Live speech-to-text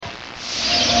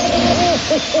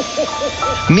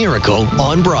Miracle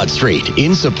on Broad Street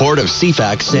in support of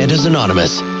CFAX Santa's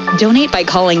Anonymous. Donate by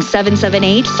calling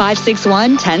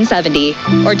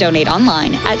 778-561-1070 or donate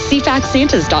online at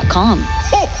cfaxsantas.com.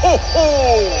 Ho, ho,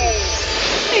 ho!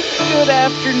 Good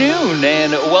afternoon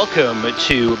and welcome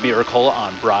to Miracle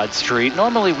on Broad Street.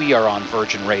 Normally we are on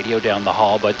Virgin Radio down the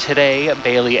hall, but today,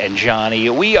 Bailey and Johnny,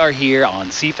 we are here on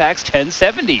CFAX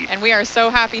 1070. And we are so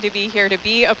happy to be here to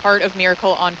be a part of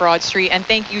Miracle on Broad Street. And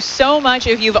thank you so much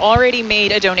if you've already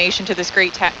made a donation to this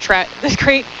great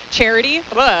charity.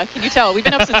 Ugh, can you tell? We've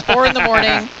been up since 4 in the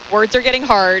morning. Words are getting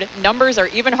hard. Numbers are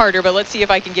even harder, but let's see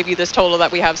if I can give you this total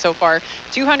that we have so far.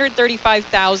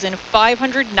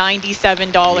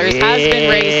 $235,597 has been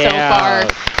raised so far.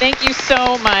 Thank you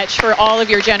so much for all of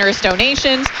your generous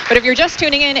donations. But if you're just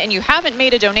tuning in and you haven't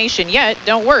made a donation yet,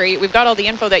 don't worry. We've got all the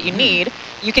info that you need.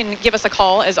 You can give us a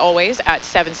call, as always, at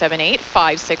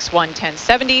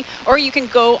 778-561-1070, or you can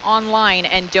go online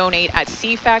and donate at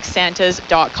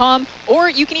cfaxsantas.com, or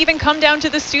you can even come down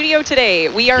to the studio today.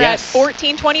 We are at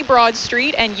 1420 Broad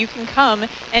Street, and you can come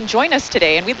and join us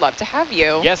today, and we'd love to have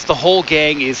you. Yes, the whole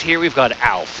gang is here. We've got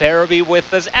Al Farabee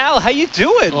with us. Al, how you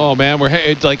doing? Oh, man,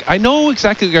 I know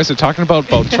exactly what you guys are talking about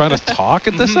trying to talk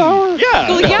at this hour. Yeah.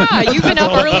 Well, yeah, you've been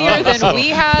up earlier than we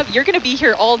have. You're going to be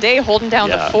here all day holding down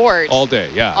the fort. All day.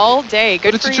 Yeah. All day. Good for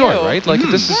you. But it's a joy, right? Like,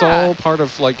 this is all part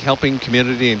of, like, helping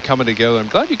community and coming together. I'm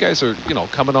glad you guys are,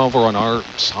 coming over on our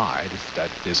side, if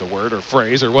that is a word or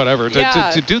phrase or whatever,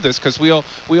 to do this, because we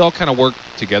all kind of work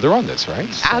together on this, right?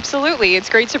 So. Absolutely. It's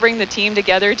great to bring the team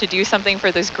together to do something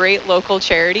for this great local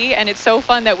charity, and it's so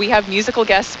fun that we have musical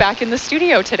guests back in the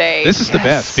studio today. This is the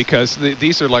best, because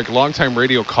these are, like, longtime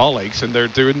radio colleagues, and they're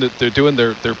doing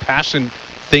their passion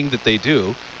thing that they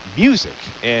do, music.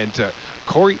 And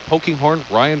Corey Pokinghorn,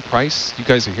 Ryan Price, you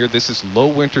guys are here. This is Low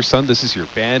Winter Sun. This is your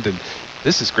band, and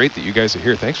this is great that you guys are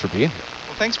here. Thanks for being here.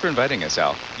 Well, thanks for inviting us,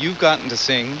 Al. You've gotten to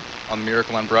sing on the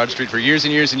Miracle on Broad Street for years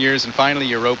and years and years, and finally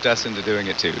you roped us into doing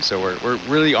it too. So we're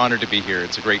really honored to be here.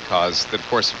 It's a great cause. Of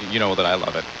course, you know that I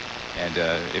love it. And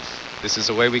if this is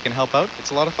a way we can help out, it's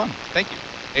a lot of fun. Thank you.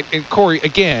 And Corey,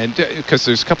 again, because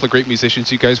there's a couple of great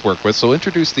musicians you guys work with, so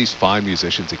introduce these fine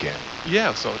musicians again.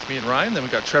 Yeah, so it's me and Ryan, then we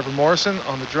got Trevor Morrison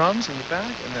on the drums in the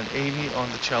back, and then Amy on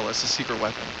the cello. It's a secret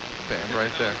weapon band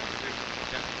right there.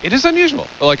 It is unusual,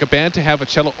 like a band to have a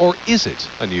cello, or is it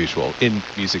unusual in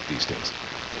music these days?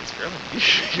 It's fairly.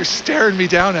 You're staring me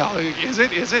down, Al. Is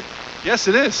it? Yes,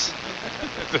 it is.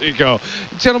 There you go.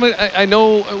 Gentlemen, I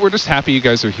know we're just happy you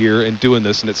guys are here and doing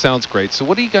this, and it sounds great. So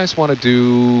what do you guys want to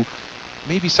do?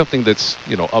 Maybe something that's,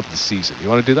 of the season. You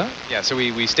want to do that? Yeah, so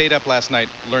we stayed up last night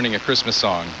learning a Christmas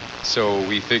song, so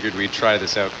we figured we'd try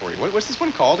this out for you. What's this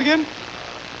one called again?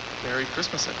 Merry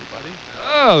Christmas, everybody.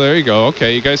 Oh, there you go.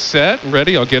 Okay, you guys set and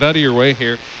ready? I'll get out of your way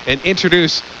here and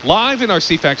introduce live in our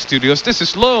CFAX studios. This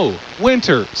is Low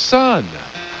Winter Sun.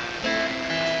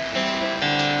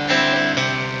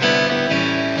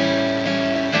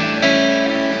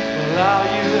 Well, are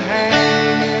you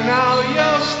hanging all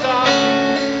your stuff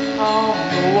on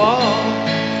the wall?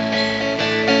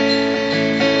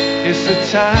 It's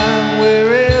a time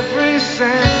where every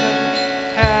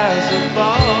Santa has a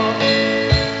ball.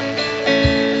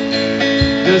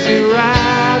 Does he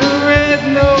ride a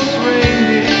red-nosed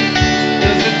reindeer?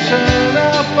 Does it turn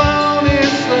up on his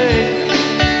sleigh?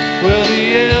 Well,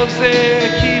 the elves,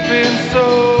 they're keeping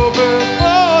sober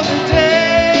for the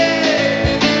day.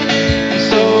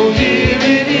 So here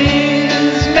it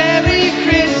is, Merry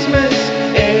Christmas,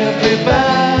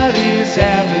 everybody's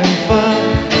having fun.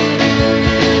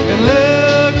 And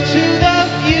look to the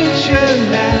future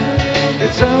now,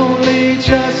 it's only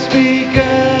just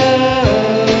begun.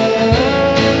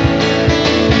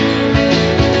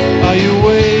 Are you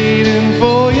waiting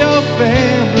for your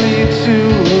family to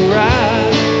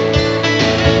arrive?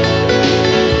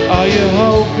 Are you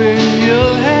hoping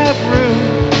you'll have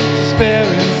room to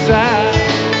spare inside?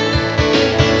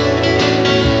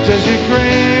 Does your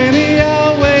granny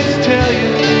always tell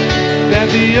you that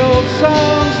the old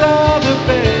songs are the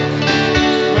best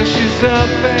when she's up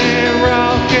and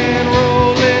rock and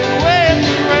rolling with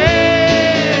the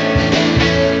rest?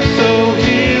 So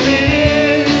here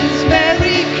it is,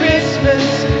 Merry Christmas,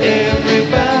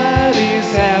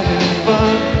 everybody's having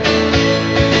fun.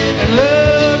 And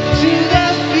look to the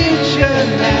future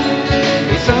now,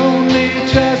 it's only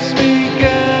just begun.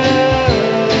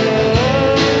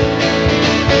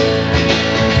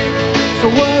 So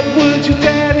what would your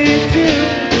daddy do?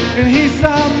 And he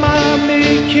saw mommy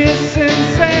kissing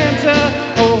Santa.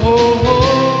 Oh, ho, ho.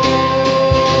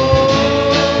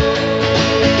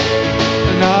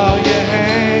 And are you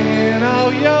hanging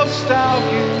all your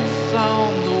stockings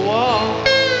on the wall?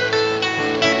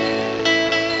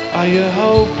 Are you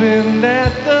hoping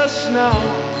that the snow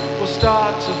will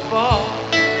start to fall?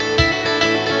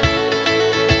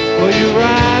 Will you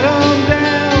ride on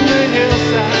down the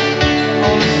hillside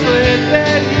on a sled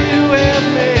that you have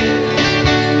made?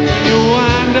 And you'll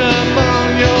wind up on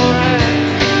your ass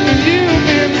and you've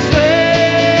been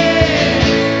slayed.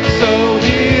 So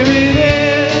here it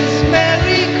is,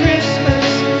 Merry Christmas,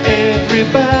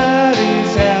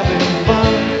 everybody's having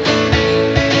fun.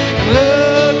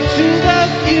 Look to the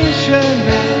future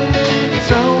now, it's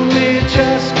only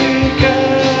just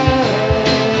begun.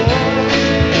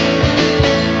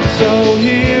 So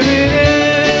here it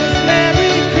is,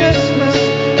 Merry Christmas,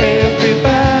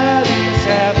 everybody's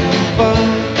having fun.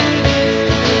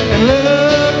 And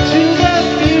look to the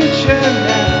future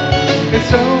now,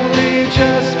 it's only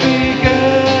just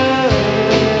begun.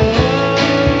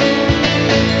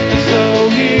 So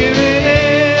here it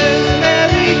is,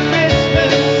 Merry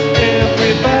Christmas,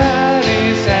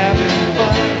 everybody's having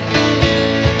fun.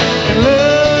 And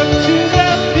look to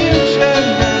the future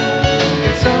now,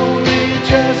 it's only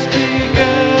just begun.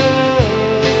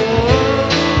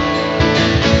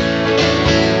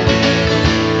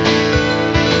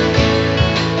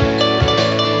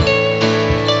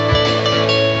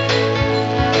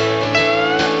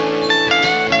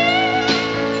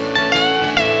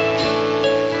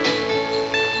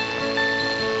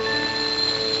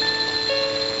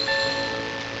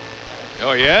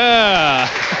 Oh, yeah.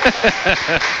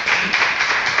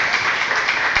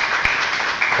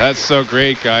 That's so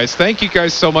great, guys. Thank you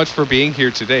guys so much for being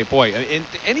here today. Boy, and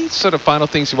any sort of final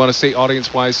things you want to say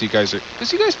audience-wise? Because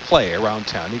you guys play around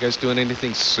town. You guys doing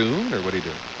anything soon, or what are you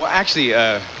doing? Well, actually,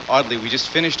 oddly, we just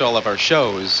finished all of our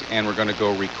shows, and we're going to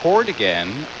go record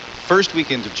again first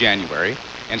weekend of January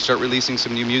and start releasing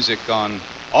some new music on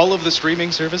all of the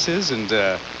streaming services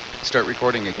and start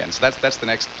recording again. So that's the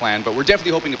next plan. But we're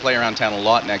definitely hoping to play around town a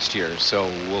lot next year. So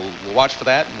we'll watch for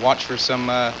that and watch for some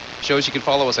shows. You can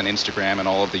follow us on Instagram and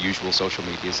all of the usual social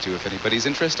medias too if anybody's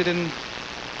interested in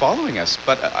following us.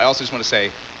 But I also just want to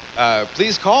say,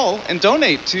 please call and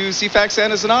donate to CFAX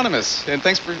Santa's Anonymous. And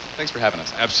thanks for having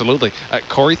us. Absolutely.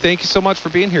 Corey, thank you so much for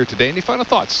being here today. Any final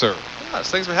thoughts, sir? Yes,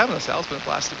 thanks for having us, Al. It's been a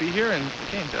blast to be here. And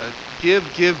again, give.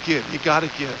 You got to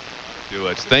give. Do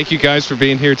it. Thank you guys for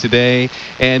being here today.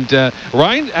 And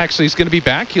Ryan actually is going to be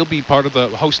back. He'll be part of the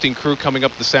hosting crew coming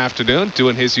up this afternoon,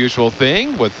 doing his usual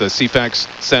thing with the CFAX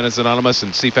Santa's Anonymous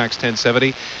and CFAX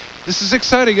 1070. This is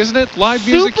exciting, isn't it? Live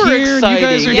music Super here. exciting. You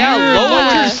guys are Yeah, here.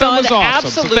 Laurie Summer's done awesome.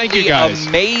 So thank you guys.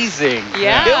 Amazing.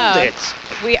 Yeah. Killed it.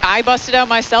 I busted out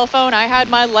my cell phone. I had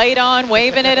my light on,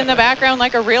 waving it in the background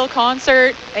like a real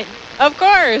concert. Of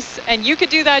course. And you could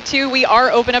do that too. We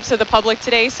are open up to the public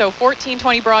today. So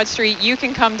 1420 Broad Street, you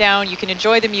can come down. You can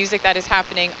enjoy the music that is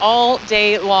happening all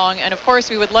day long. And of course,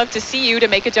 we would love to see you to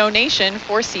make a donation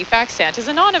for CFAX Santa's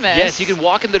Anonymous. Yes, you can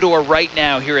walk in the door right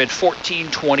now here at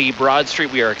 1420 Broad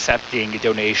Street. We are accepting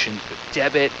donations with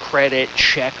debit, credit,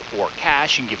 check, or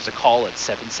cash. You can give us a call at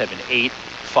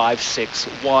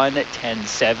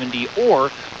 778-561-1070 or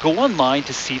go online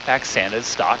to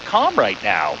cfaxsantas.com right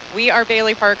now. We are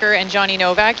Bailey Parker and Johnny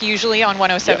Novak, usually on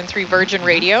 107.3 Virgin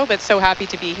Radio, but so happy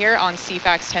to be here on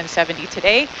CFAX 1070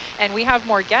 today. And we have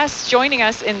more guests joining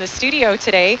us in the studio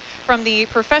today. From the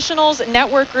Professionals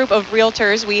Network Group of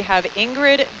Realtors, we have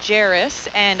Ingrid Jarisz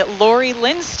and Laurie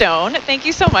Lidstone. Thank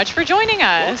you so much for joining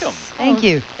us. Welcome. Thank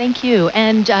you.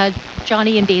 And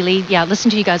Johnny and Bailey,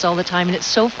 listen to you guys all the time, and it's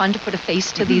so fun to put a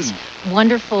face to these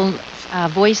wonderful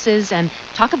voices and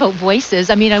talk about voices.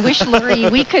 I mean, I wish, Laurie,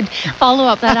 we could follow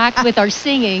up that act with our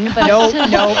singing. But no,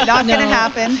 not going to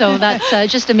happen. So that's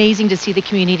just amazing to see the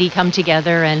community come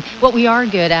together. And what we are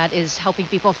good at is helping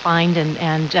people find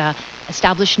and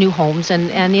establish new homes.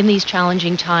 And in these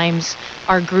challenging times,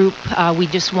 our group, we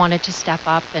just wanted to step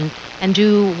up and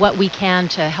do what we can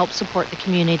to help support the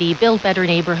community, build better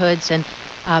neighborhoods, and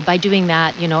by doing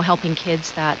that, helping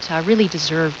kids that really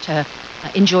deserve to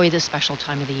enjoy this special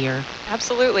time of the year.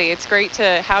 Absolutely. It's great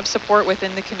to have support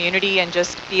within the community and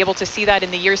just be able to see that in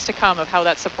the years to come of how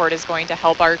that support is going to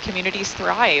help our communities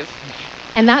thrive.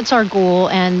 And that's our goal.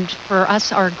 And for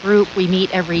us, our group, we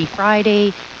meet every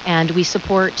Friday and we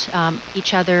support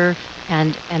each other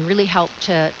and really help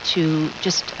to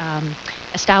just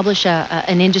establish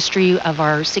an industry of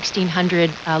our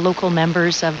 1,600 local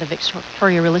members of the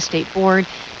Victoria Real Estate Board.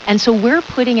 And so we're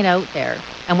putting it out there,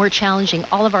 and we're challenging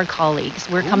all of our colleagues.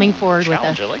 We're coming forward with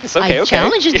a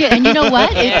challenge is good. And you know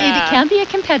what? It can be a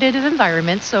competitive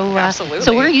environment. So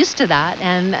so we're used to that,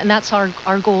 and that's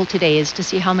our goal today is to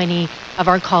see how many of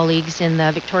our colleagues in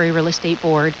the Victoria Real Estate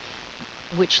Board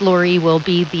which Laurie will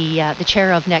be the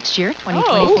chair of next year,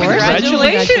 2024. Oh,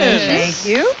 congratulations. Thank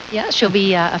you. Yeah, she'll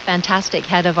be a fantastic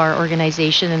head of our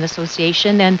organization and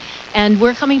association, and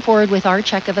we're coming forward with our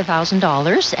check of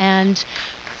 $1,000, and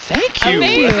Thank you.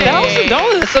 Amazing.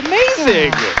 $1,000. That's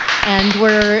amazing. and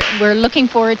we're looking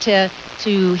forward to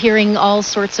hearing all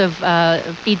sorts of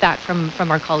feedback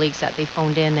from our colleagues that they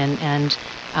phoned in, and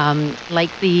like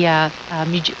the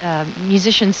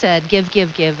musician said,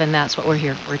 give, and that's what we're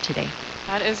here for today.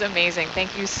 That is amazing.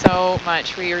 Thank you so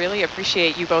much. We really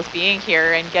appreciate you both being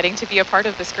here and getting to be a part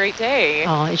of this great day.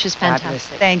 Oh, it's just Fabulous.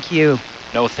 fantastic. Thank you.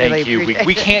 No, thank Really you. We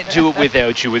appreciate can't do it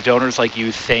without you. With donors like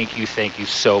you, thank you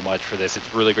so much for this.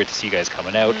 It's really great to see you guys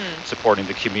coming out, supporting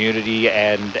the community,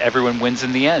 and everyone wins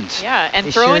in the end. Yeah, and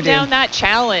They throwing sure do. down that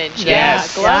challenge.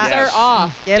 Yes. Yeah, gloves Yes. are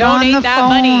off. Get Donate on the that phone,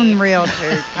 money.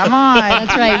 Realtors. Come on.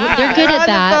 That's right. They're good Get at on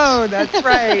that. the phone. That's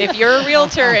right. If you're a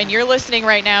realtor and you're listening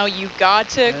right now, you've got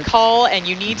to call and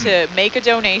you need to make a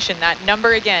donation. That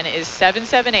number again is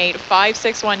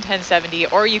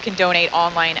 778-561-1070, or you can donate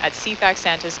online at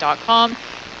cfaxsantas.com.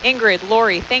 Ingrid,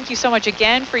 Laurie, thank you so much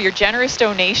again for your generous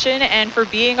donation and for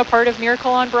being a part of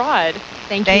Miracle on Broad.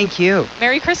 Thank you.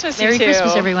 Merry Christmas, Merry you two.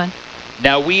 Christmas, everyone.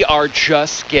 Now, we are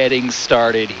just getting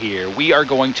started here. We are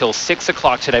going till 6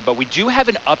 o'clock tonight, but we do have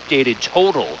an updated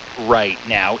total right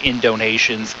now in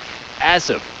donations. As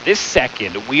of this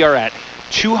second, we are at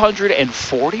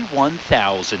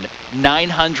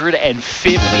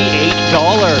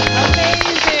 $241,958.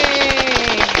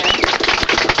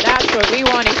 That's what we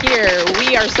want to hear.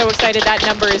 We are so excited. That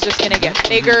number is just going to get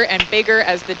bigger and bigger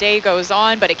as the day goes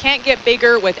on, but it can't get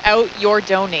bigger without your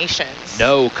donations.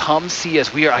 No, come see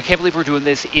us. I can't believe we're doing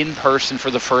this in person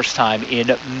for the first time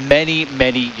in many,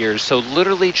 many years. So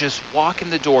literally just walk in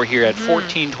the door here at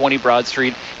 1420 Broad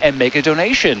Street and make a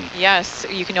donation. Yes,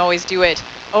 you can always do it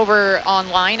over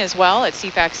online as well at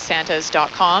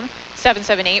cfaxsantas.com.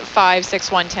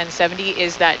 778-561-1070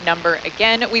 is that number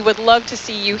again. We would love to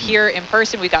see you here in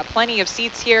person. We've got plenty of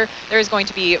seats here. There's going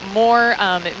to be more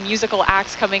musical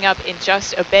acts coming up in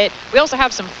just a bit. We also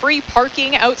have some free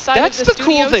parking outside That's of the the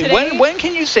studio cool thing. today. When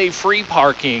can you say free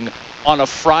parking on a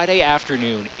Friday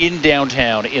afternoon in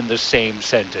downtown in the same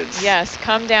sentence? Yes,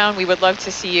 come down. We would love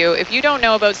to see you. If you don't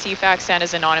know about CFAX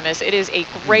Santa's Anonymous, it is a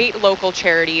great local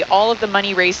charity. All of the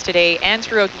money raised today and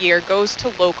throughout the year goes to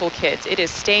local kids. It is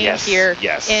staying here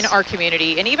in our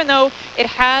community. And even though it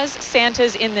has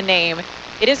Santa's in the name,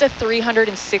 it is a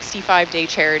 365-day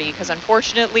charity because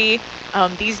unfortunately,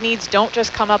 these needs don't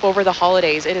just come up over the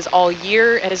holidays. It is all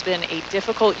year. It has been a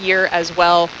difficult year as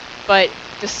well. But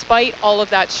despite all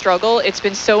of that struggle, it's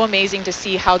been so amazing to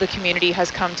see how the community has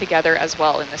come together as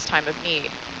well in this time of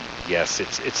need. Yes,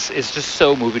 it's just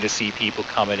so moving to see people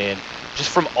coming in just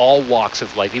from all walks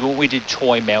of life. Even when we did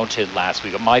Toy Mountain last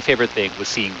week, my favorite thing was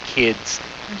seeing kids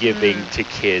giving to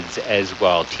kids as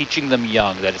well, teaching them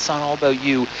young that it's not all about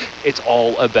you, it's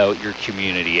all about your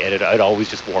community. And it always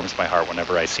just warms my heart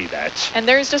whenever I see that. And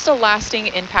there's just a lasting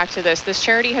impact to this. This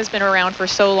charity has been around for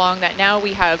so long that now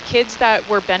we have kids that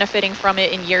were benefiting from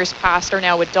it in years past are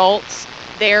now adults.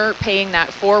 They're paying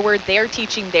that forward. They're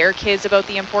teaching their kids about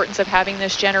the importance of having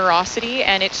this generosity.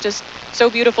 And it's just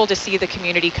so beautiful to see the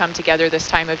community come together this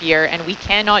time of year. And we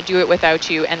cannot do it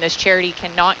without you. And this charity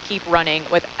cannot keep running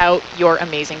without your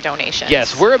amazing donations.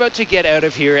 Yes, we're about to get out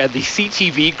of here, and the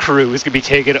CTV crew is going to be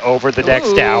taking over the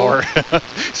next hour.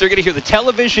 So you're going to hear the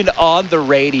television on the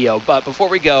radio. But before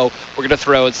we go, we're going to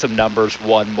throw in some numbers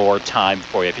one more time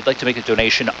for you. If you'd like to make a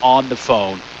donation on the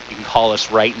phone, you can call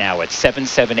us right now at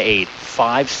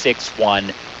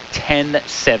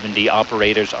 778-561-1070.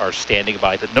 Operators are standing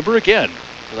by. The number again, I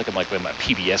feel like I'm like my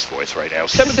PBS voice right now,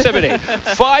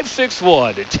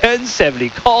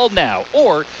 778-561-1070. Call now.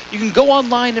 Or you can go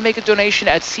online and make a donation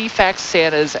at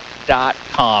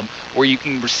cfaxsantas.com, where you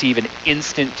can receive an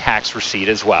instant tax receipt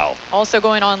as well. Also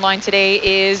going online today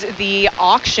is the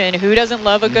auction. Who doesn't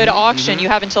love a good auction? You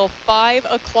have until 5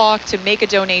 o'clock to make a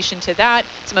donation to that.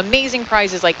 Some amazing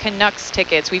prizes like Canucks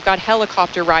tickets. We've got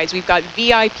helicopter rides. We've got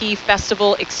VIP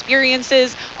festival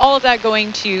experiences. All of that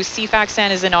going to CFAX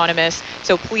Santa's Anonymous.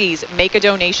 So please make a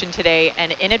donation today.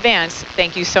 And in advance,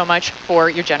 thank you so much for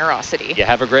your generosity. Yeah,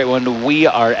 have a great one. We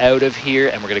are out of here,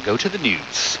 and we're going to go to the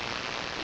news.